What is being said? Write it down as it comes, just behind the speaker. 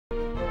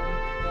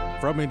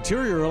From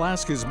Interior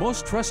Alaska's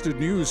most trusted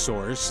news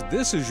source,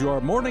 this is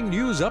your Morning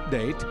News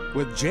Update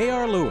with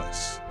J.R.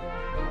 Lewis.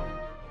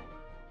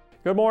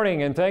 Good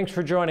morning and thanks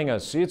for joining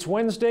us. It's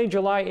Wednesday,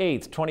 July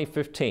 8th,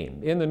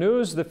 2015. In the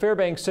news, the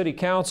Fairbanks City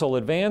Council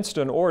advanced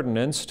an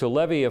ordinance to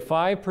levy a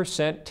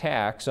 5%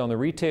 tax on the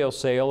retail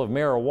sale of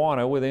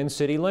marijuana within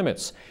city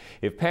limits.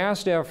 If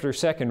passed after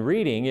second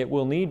reading, it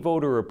will need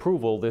voter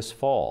approval this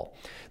fall.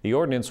 The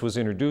ordinance was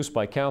introduced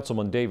by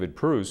Councilman David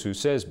Pruse, who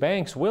says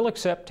banks will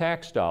accept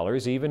tax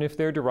dollars even if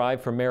they're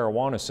derived from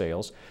marijuana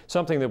sales,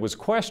 something that was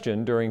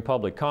questioned during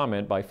public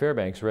comment by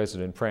Fairbanks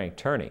resident Frank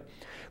Turney.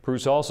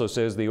 Pruse also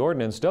says the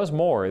ordinance does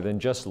more than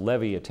just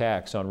levy a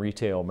tax on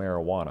retail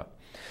marijuana.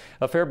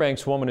 A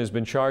Fairbanks woman has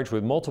been charged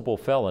with multiple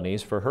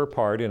felonies for her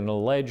part in an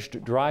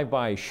alleged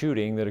drive-by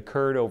shooting that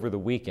occurred over the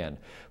weekend.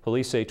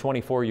 Police say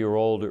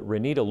 24-year-old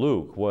Renita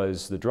Luke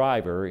was the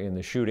driver in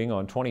the shooting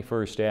on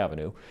 21st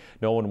Avenue.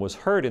 No one was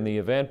hurt in the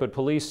event, but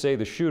police say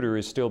the shooter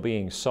is still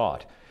being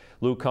sought.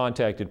 Luke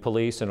contacted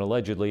police and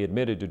allegedly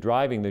admitted to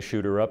driving the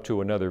shooter up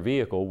to another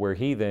vehicle, where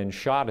he then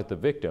shot at the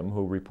victim,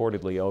 who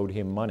reportedly owed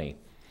him money.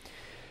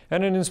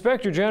 And an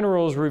Inspector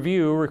General's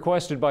review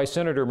requested by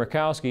Senator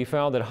Murkowski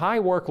found that high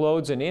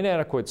workloads and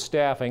inadequate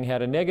staffing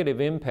had a negative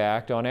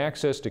impact on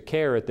access to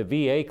care at the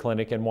VA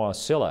clinic in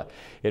Wasilla.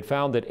 It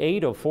found that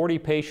 8 of 40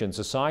 patients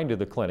assigned to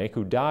the clinic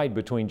who died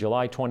between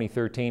July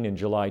 2013 and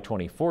July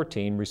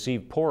 2014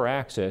 received poor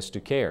access to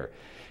care.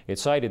 It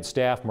cited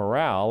staff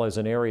morale as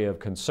an area of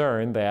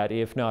concern that,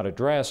 if not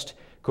addressed,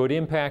 could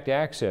impact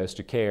access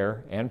to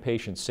care and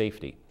patient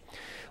safety.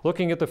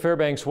 Looking at the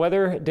Fairbanks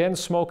weather, dense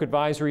smoke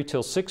advisory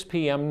till 6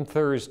 p.m.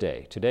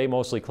 Thursday. Today,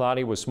 mostly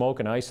cloudy with smoke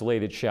and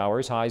isolated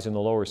showers, highs in the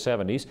lower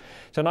 70s.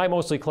 Tonight,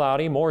 mostly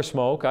cloudy, more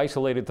smoke,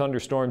 isolated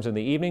thunderstorms in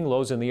the evening,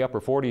 lows in the upper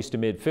 40s to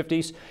mid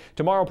 50s.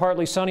 Tomorrow,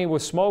 partly sunny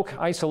with smoke,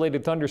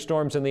 isolated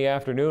thunderstorms in the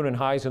afternoon, and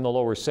highs in the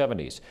lower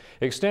 70s.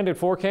 Extended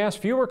forecast,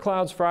 fewer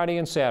clouds Friday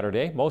and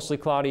Saturday, mostly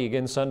cloudy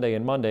again Sunday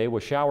and Monday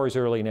with showers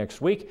early next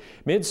week,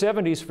 mid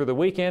 70s for the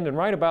weekend, and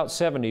right about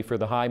 70 for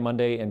the high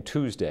Monday and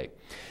Tuesday.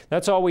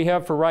 That's all we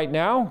have for right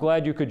now.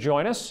 Glad you could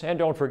join us. And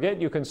don't forget,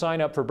 you can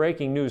sign up for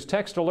breaking news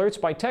text alerts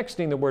by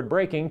texting the word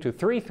breaking to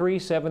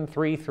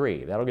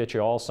 33733. That'll get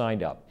you all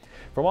signed up.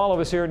 From all of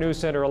us here at News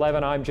Center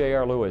 11, I'm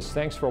J.R. Lewis.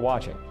 Thanks for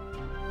watching.